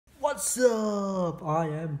What's up? I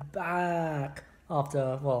am back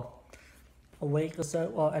after, well, a week or so.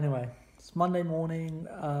 Well, anyway, it's Monday morning.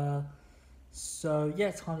 So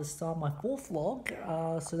yeah, time to start my fourth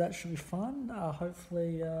vlog. So that should be fun.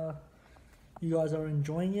 Hopefully, you guys are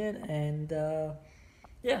enjoying it. And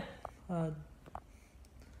yeah,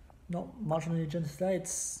 not much on the agenda today.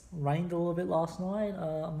 It's rained a little bit last night.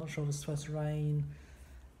 I'm not sure if it's supposed to rain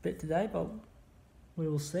a bit today, but we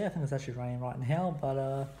will see. I think it's actually raining right now,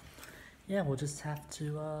 but yeah, we'll just have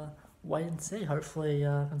to wait and see. Hopefully,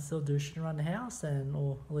 I can still do shit around the house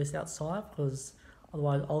or at least outside, because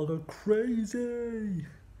otherwise I'll go crazy,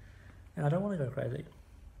 and I don't want to go crazy.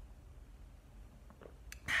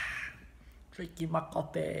 Drinking my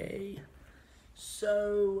coffee.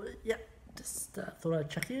 So yeah, just thought I'd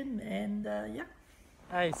check in, and yeah.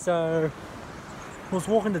 Hey, so I was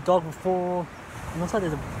walking the dog before. It looks like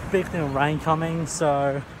there's a big thing of rain coming,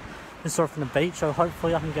 so just sort of from the beach, so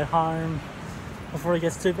hopefully I can get home before it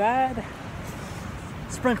gets too bad.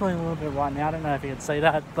 Sprinkling a little bit right now, I don't know if you can see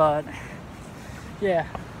that, but yeah.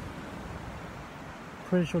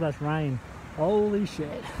 Pretty sure that's rain. Holy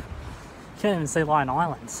shit. Can't even see Lion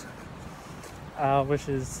Islands. Which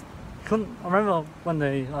is, I remember when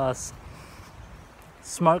the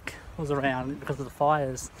smoke was around because of the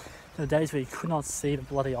fires, the days where you could not see the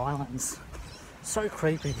bloody islands. So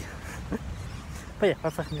creepy. But yeah,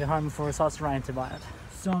 hopefully I can get home before it starts to rain too bad.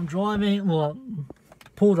 So I'm driving, well,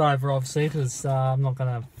 pulled over obviously because I'm not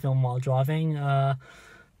going to film while driving. But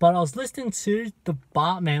I was listening to the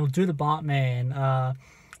Bartman, or Do the Bartman,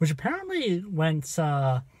 which apparently went,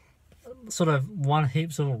 sort of won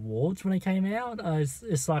heaps of awards when it came out.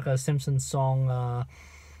 It's like a Simpsons song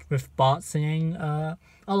with Bart singing. I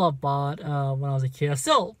love Bart when I was a kid. I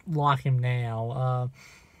still like him now.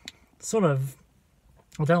 Sort of,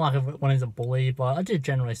 I don't like it when he's a bully, but I do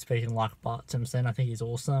generally speaking like Bart Simpson. I think he's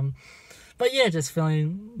awesome. But yeah, just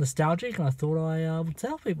feeling nostalgic, and I thought I would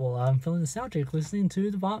tell people I'm feeling nostalgic listening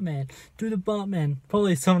to the Bartman. Do the Bartman.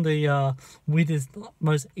 Probably some of the weirdest,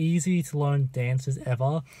 most easy to learn dances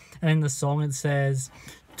ever. And in the song it says,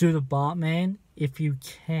 do the Bartman if you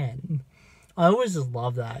can. I always just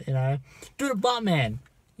love that, you know. Do the Bartman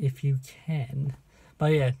if you can.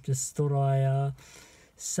 But yeah, just thought I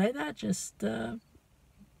say that just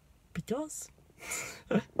because.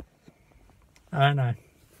 I don't know.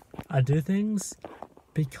 I do things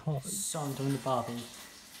because. So I'm doing the Barbie,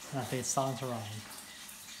 and I think it's starting to rain.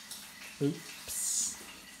 Oops.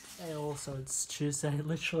 And also it's Tuesday.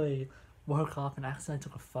 Literally woke up and accidentally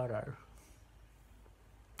took a photo.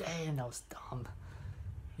 Damn, that was dumb.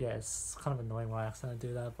 Yeah, it's kind of annoying when I accidentally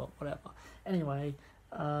do that, but whatever. Anyway,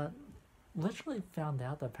 literally found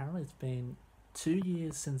out that apparently it's been 2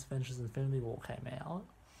 years since Avengers Infinity War came out,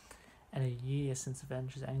 and a year since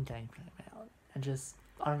Avengers Endgame came out, and just,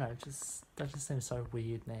 I don't know, that just seems so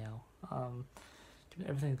weird now. Given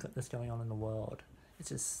everything that's going on in the world, it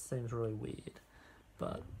just seems really weird.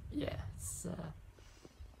 But yeah, it's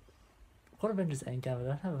what Avengers Endgame? I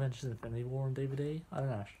don't have Avengers Infinity War on DVD. I don't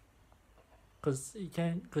know, because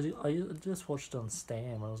I just watched it on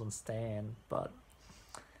Stan when I was on Stan, but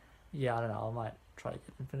yeah, I don't know. I might try to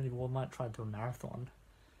get Infinity War. I might try to do a marathon.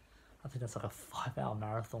 I think that's like a 5-hour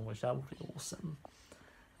marathon, which that would be awesome.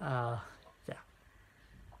 Yeah.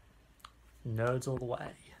 Nerds all the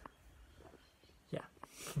way. Yeah.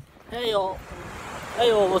 Hey all,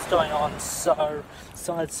 what's going on? So,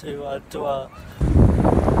 decided to do a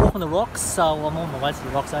walk on the rocks. So I'm on my way to the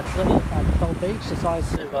rocks actually at Pearl Beach. Decided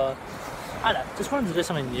to, I don't know, just wanted to do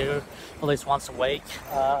something new, at least once a week.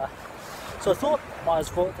 So I thought, might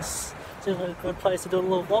as well, this is a good place to do a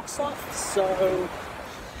little vlog stuff. So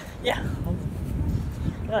yeah,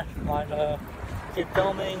 might keep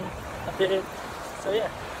filming a bit. So yeah,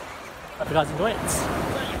 hope you guys enjoy it.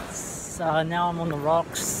 So now I'm on the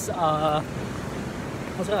rocks. I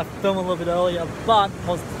was going to film a little bit earlier, but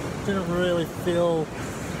didn't really feel,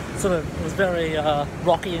 sort of, it was very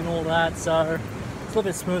rocky and all that, so it's a little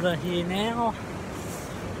bit smoother here now.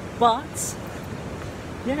 But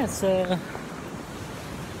yeah, it's a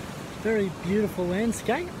very beautiful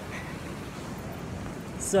landscape.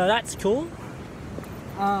 So that's cool.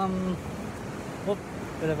 Whoop,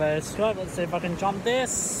 bit of a scope. Let's see if I can jump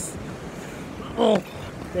this. Oh,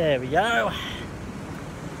 there we go.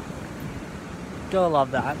 Gotta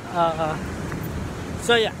love that.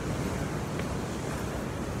 So yeah,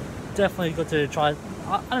 definitely got to try.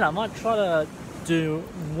 I don't know. I might try to do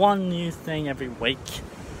one new thing every week.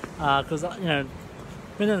 Because you know,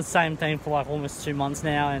 been doing the same thing for like almost 2 months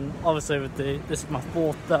now, and obviously with this is my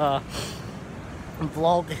fourth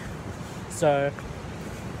vlog. So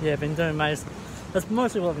yeah, been doing that's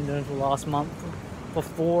mostly what I've been doing for the last month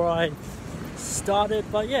before I started.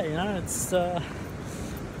 But yeah, you know, it's I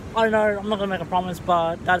don't know, I'm not gonna make a promise,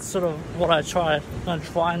 but that's sort of what I'm gonna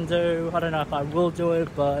try and do. I don't know if I will do it,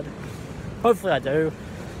 but hopefully I do.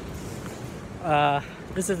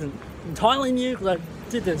 This isn't entirely new because I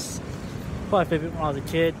did this quite a fair bit when I was a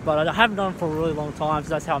kid, but I haven't done it for a really long time, so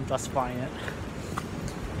that's how I'm justifying it.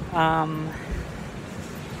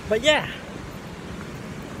 But yeah,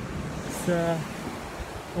 it's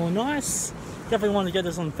all nice. Definitely want to get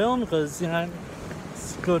this on film because, you know,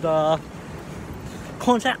 it's good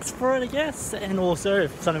context for it, I guess, and also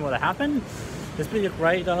if something were to happen, this would be a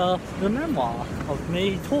great memoir of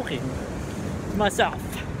me talking to myself.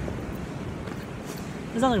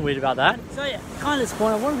 There's nothing weird about that. So yeah, kind of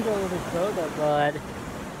disappointed. I wanted to go a little bit further, but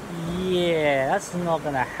yeah, that's not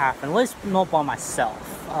gonna happen. At least not by myself.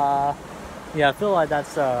 Yeah, I feel like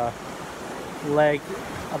that's a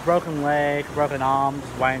broken leg, broken arm,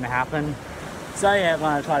 just waiting to happen. So yeah, I'm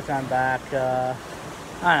gonna try to turn back. I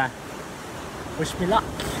don't know. Wish me luck.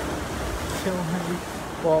 Kill me.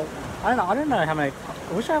 Well, I don't know how many.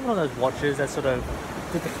 I wish I had one of those watches that sort of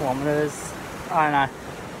did the kilometers. I don't know.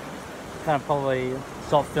 Gonna probably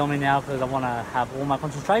stop filming now because I want to have all my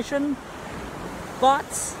concentration.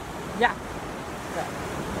 But yeah,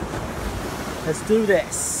 let's do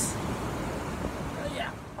this.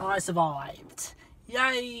 Yeah, I survived.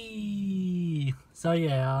 Yay! So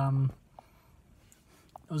yeah,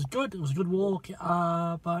 it was good. It was a good walk.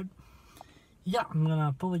 But yeah, I'm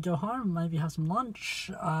gonna probably go home. Maybe have some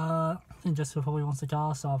lunch. I think Jessica probably wants the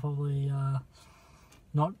car, so I'll probably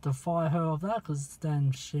not defy her of that, because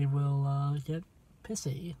then she will get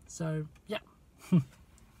pissy. So yeah.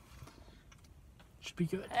 Should be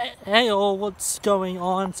good. Hey all, what's going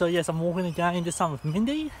on? So yes, I'm walking again, this time with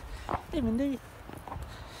Mindy. Hey Mindy.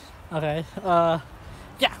 Okay,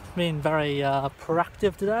 yeah, been very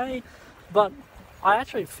proactive today, but I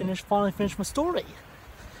actually finally finished my story.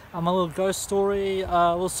 My little ghost story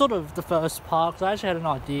was sort of the first part, because I actually had an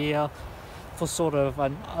idea for sort of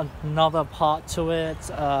another part to it,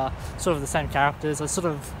 sort of the same characters, so sort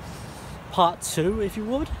of part 2, if you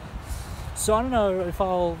would. So I don't know if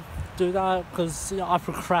I'll do that, because, you know, I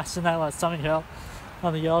procrastinate like something else,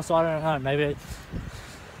 so I don't know, maybe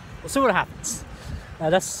we'll see what happens.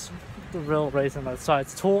 That's the real reason I decided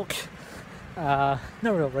to talk. No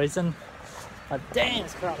real reason, but damn,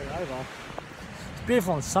 it's clouding over. It's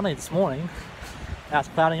beautiful and sunny this morning. Now it's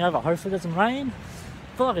clouding over. Hopefully it doesn't rain.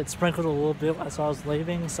 I feel like it sprinkled a little bit as I was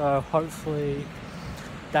leaving, so hopefully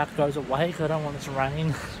that goes away because I don't want it to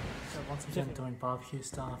rain. So once again doing barbecue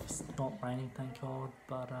stuff, it's not raining, thank God,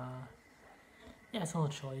 but yeah, it's a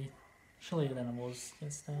little chilly. Chillier than it was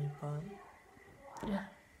yesterday, but yeah,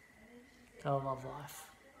 gotta love life.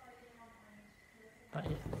 But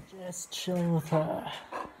yeah, just chilling with her.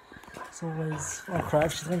 It's always, oh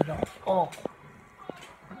crap, she's gonna go, oh.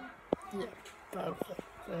 Yeah, perfect.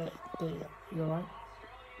 There you go. You alright?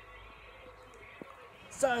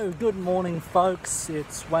 So, good morning, folks.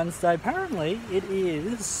 It's Wednesday. Apparently, it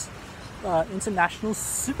is International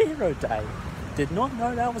Superhero Day. Did not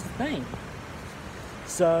know that was a thing.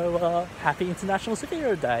 So, happy International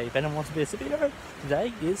Superhero Day. If anyone wants to be a superhero,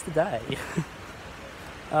 today is the day.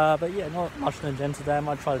 But yeah, not much on the agenda today. I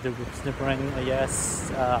might try to do whip snippering, I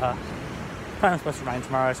guess. Apparently it's supposed to rain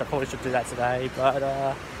tomorrow, so I probably should do that today. But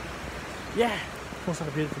yeah, looks like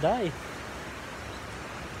a beautiful day.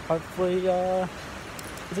 Hopefully,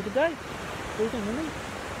 it's a good day. What do you think, Mindy?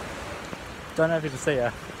 Don't know if you can see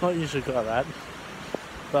her. Not usually good at that.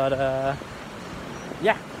 But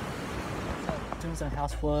yeah. So, doing some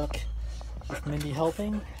housework with Mindy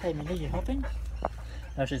helping. Hey Mindy, you helping?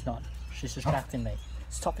 No, she's not. She's distracting me.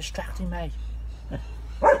 Stop distracting me.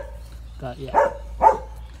 But yeah,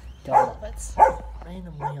 gotta love it.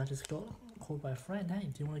 Randomly, I just got called by a friend. Hey,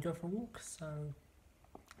 do you want to go for a walk? So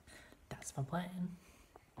that's my plan.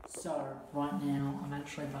 So right now, I'm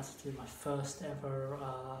actually about to do my first ever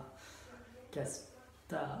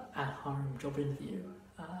at-home job interview.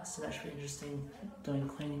 So that should be interesting. Doing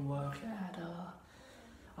cleaning work at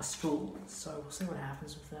a school. So we'll see what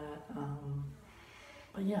happens with that.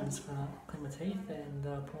 But yeah, I'm just gonna clean my teeth and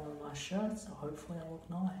put on my shirt, so hopefully I look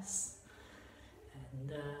nice.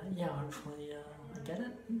 And yeah, hopefully I get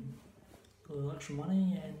it, a little extra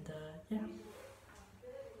money, and yeah.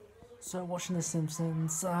 So watching The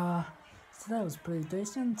Simpsons, today was pretty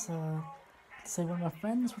decent. See one of my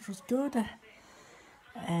friends, which was good,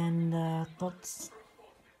 and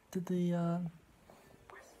did the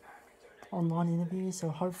online interview, so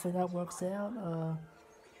hopefully that works out.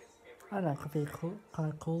 I don't know, it could be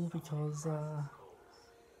kind of cool because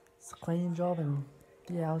it's a cleaning job and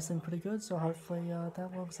the hours seem pretty good, so hopefully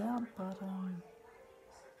that works out. But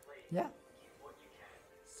yeah.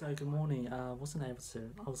 So good morning. Wasn't able to.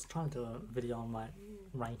 I was trying to do a video on my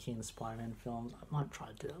ranking the Spider-Man films. I might try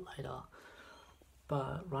to do that later.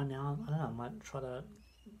 But right now, I don't know. I might try to.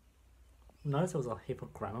 Notice there was a heap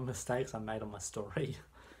of grammar mistakes I made on my story,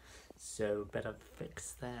 so better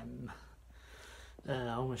fix them.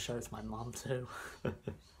 I almost showed it to my mum too.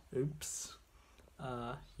 Oops.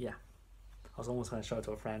 Yeah. I was almost going to show it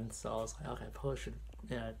to a friend, so I was like, okay, I probably should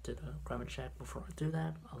do the grammar check before I do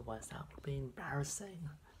that, otherwise that would be embarrassing.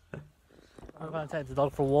 I'm going to take the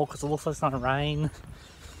dog for a walk because it looks like it's going to rain.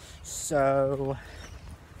 So,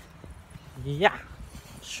 yeah,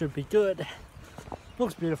 should be good.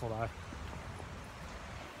 Looks beautiful though.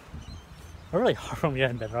 I really hope I'm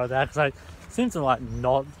getting better at that because I seem to like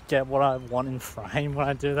not get what I want in frame when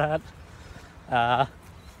I do that.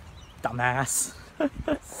 Dumbass.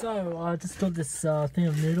 So I just got this thing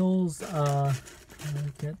of noodles.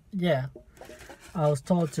 Yeah, I was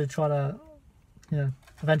told to try to,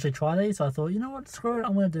 eventually try these. So I thought, you know what, screw it,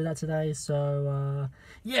 I'm gonna do that today. So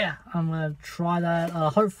yeah, I'm gonna try that.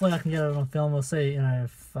 Hopefully I can get it on film. We'll see.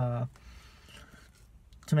 If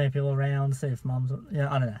too many people around, see if mum's. I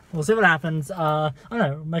don't know. We'll see what happens. I don't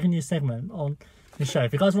know. Make a new segment on the show.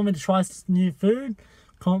 If you guys want me to try new food,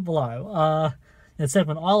 comment below. In the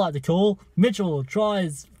segment I like to call Mitchell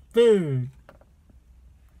tries food.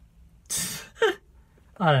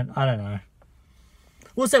 I don't know.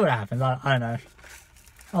 We'll see what happens. I don't know.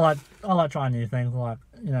 I like trying new things.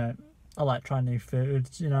 I like trying new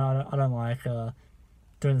foods. I don't like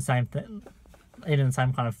doing the same thing, eating the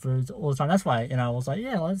same kind of foods all the time. That's why I was like,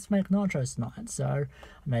 yeah, let's make nachos tonight. So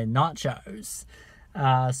I made nachos.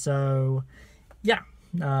 So yeah.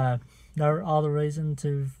 No other reason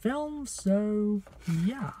to film, so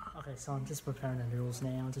yeah. Okay, so I'm just preparing the noodles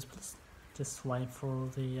now. Just wait for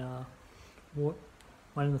the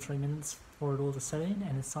waiting the 3 minutes for it all to set in,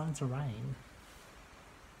 and it's starting to rain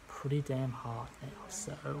pretty damn hard now.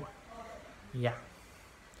 So yeah,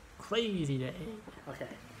 crazy day. Okay,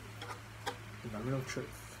 the real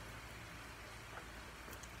truth.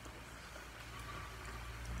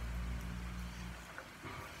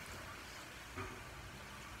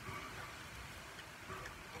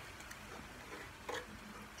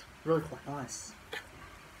 Really quite nice.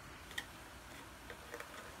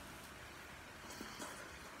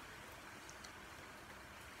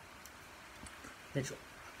 Mitchell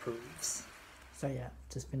approves. So yeah,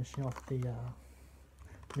 just finishing off the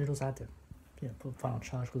noodles. I had to put the phone on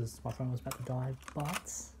charge because my phone was about to die,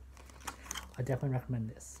 but I definitely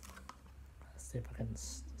recommend this. Let's see if I can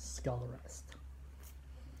scull the rest.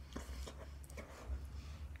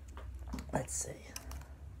 Let's see.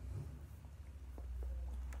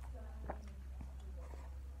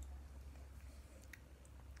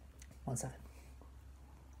 1 second.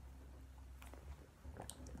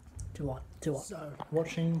 Do what? So,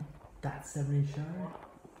 watching That 70s Show,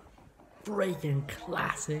 freaking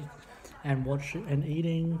classic, and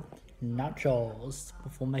eating nachos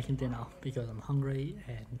before making dinner because I'm hungry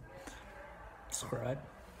and screw it.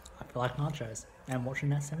 I feel like nachos and watching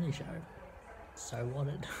That 70s Show. So what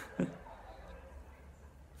it?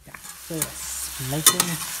 Yeah. So yes, making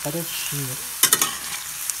fettuccine.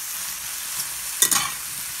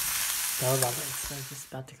 So lovely. So just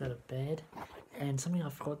about to go to bed, and something I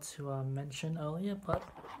forgot to mention earlier, but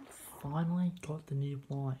finally got the new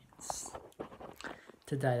blinds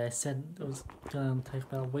today. They said it was going to take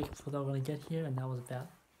about a week before they were going to get here, and that was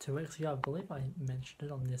about 2 weeks ago. I believe I mentioned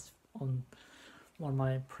it on one of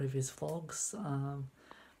my previous vlogs.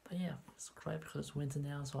 But yeah, it's great because it's winter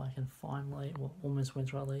now, so I can finally, well, almost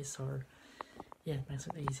winter at least. So yeah, it makes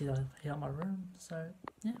it easy to heat up my room. So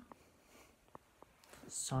yeah.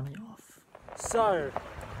 Signing off. So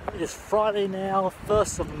it is Friday now,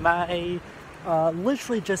 1st of May.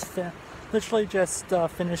 Literally just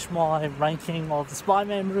finished my ranking of the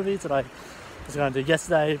Spider-Man movies that I was going to do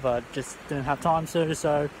yesterday, but just didn't have time to.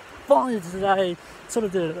 So finally today, sort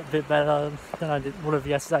of did it a bit better than I would have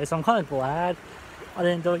yesterday. So I'm kind of glad I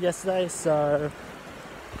didn't do it yesterday. So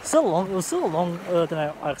still long. It was still longer than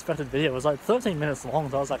I expected. Video. It was like 13 minutes long.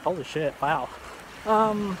 So I was like, holy shit, wow.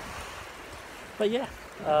 But yeah,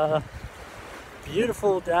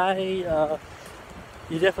 beautiful day.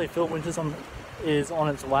 You definitely feel winter is on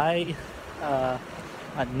its way.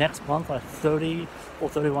 Next month, like 30 or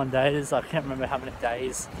 31 days. I can't remember how many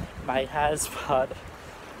days May has, but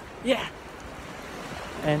yeah.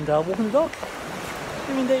 And walking the dog.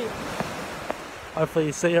 Indeed. Hopefully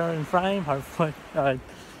you see her in frame. Hopefully, I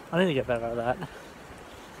need to get better at that.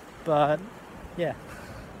 But yeah.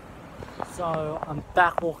 So I'm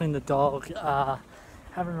back walking the dog.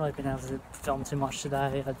 Haven't really been able to film too much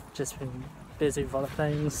today. I've just been busy with other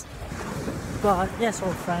things. But yeah, saw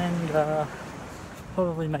a friend,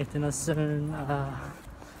 probably make dinner soon.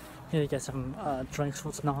 Here to get some drinks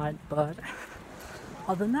for tonight, but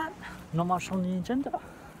other than that, not much on the agenda.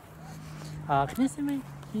 Can you see me?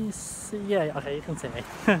 Can you see? Yeah, okay, you can see me.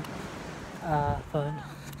 But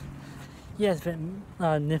yeah, it's been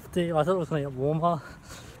nifty. I thought it was going to get warmer,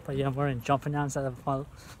 but yeah, I'm wearing jumper now instead of my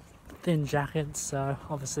thin jacket, so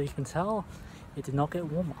obviously you can tell it did not get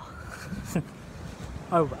warmer.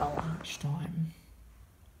 Oh well. Lunchtime.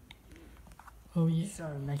 Oh yeah. So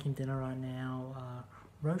making dinner right now,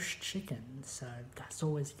 roast chicken, so that's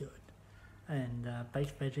always good. And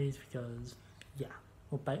baked veggies because, yeah,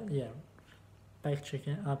 well, baked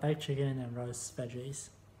chicken and roast veggies.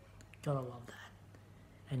 Gotta love that.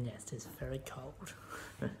 And yes, it's very cold.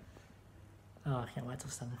 Oh, I can't wait till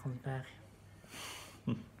summer comes back.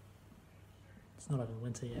 It's not even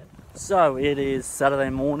winter yet. So it is Saturday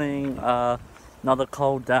morning, another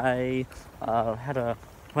cold day.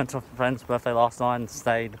 Went to a friend's birthday last night and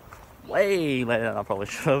stayed way later than I probably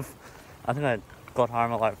should have. I think I got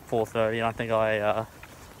home at like 4:30 and I think I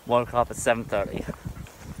woke up at 7:30.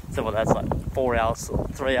 So well, that's like 4 hours,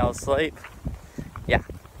 3 hours sleep. Yeah.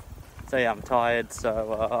 So yeah, I'm tired,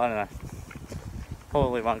 so I don't know.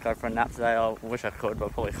 Probably won't go for a nap today. I wish I could,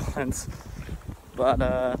 but probably can't. But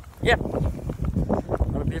yeah,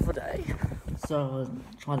 what a beautiful day. So I was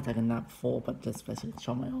trying to take a nap before, but just basically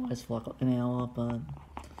shut my eyes for like an hour. But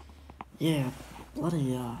yeah,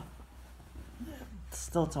 bloody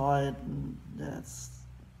still tired. Yeah, it's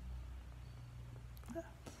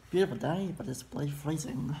beautiful day, but it's bloody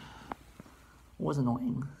freezing. Was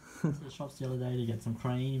annoying. To the shops the other day to get some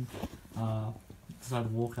cream. Decided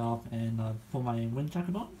to walk up and put my wind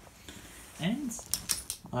jacket on, and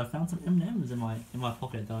I found some M&Ms in my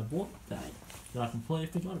pocket that I bought today that I completely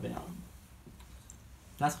forgot about.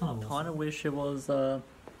 That's kind of awesome. I kind of wish it was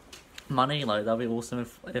money. Like that'd be awesome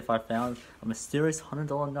if I found a mysterious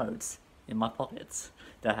 $100 notes in my pockets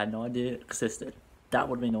that I had no idea existed. That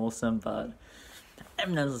would have been awesome, but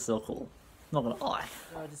M&Ms are still cool. Not gonna lie.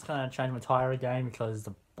 I just kind of changed my tire again because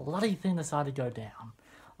the bloody thing decided to go down.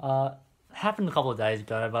 Happened a couple of days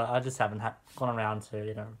ago, but I just haven't gone around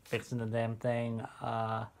to fixing the damn thing.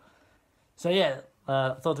 So yeah,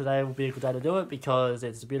 I thought today would be a good day to do it because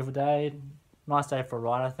it's a beautiful day. Nice day for a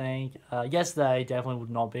ride, I think. Yesterday definitely would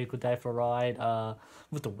not be a good day for a ride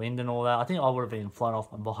with the wind and all that. I think I would have been flown off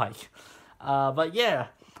my bike. But yeah,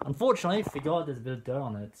 unfortunately, forgot there's a bit of dirt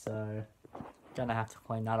on it, so gonna have to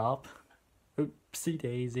clean that up. Oopsie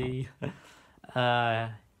daisy.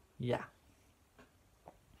 Yeah.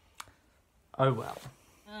 Oh well.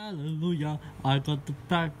 Hallelujah, I got the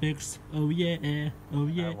back fix. Oh yeah, oh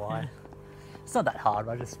yeah. Why? It's not that hard,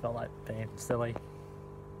 I just felt like being silly.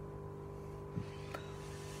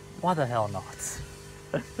 Why the hell not?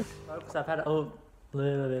 Oops, I've had a little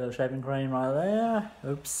bit of shaving cream right there.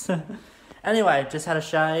 Oops. Anyway, just had a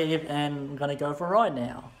shave and I'm gonna go for a ride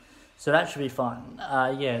now. So that should be fun.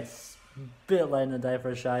 Yeah, it's a bit late in the day for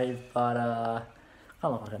a shave, but I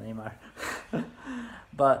look like an emo.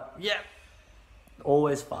 But yeah.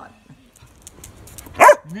 Always fun.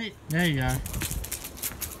 There you go. I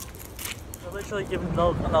literally given the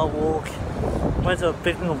dog another walk. Went to a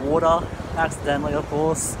picnic of water, accidentally of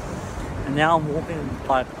course. And now I'm walking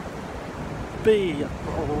like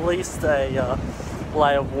at least a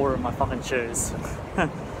layer of water in my fucking shoes.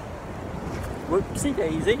 Whoopsie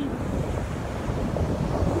daisy.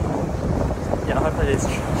 Yeah, hopefully these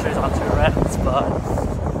shoes aren't too wrapped,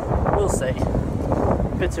 but we'll see.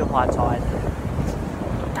 A bit too high tide.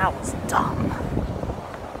 That was dumb.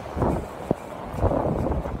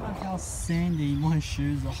 Look how sandy my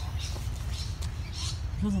shoes are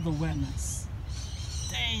because of the wetness.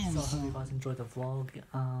 Damn. So I hope you guys enjoyed the vlog.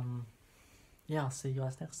 Yeah, I'll see you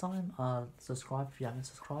guys next time. Subscribe if you haven't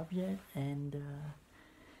subscribed yet, and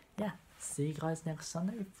yeah, see you guys next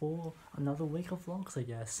Sunday for another week of vlogs, I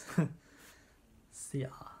guess. See ya.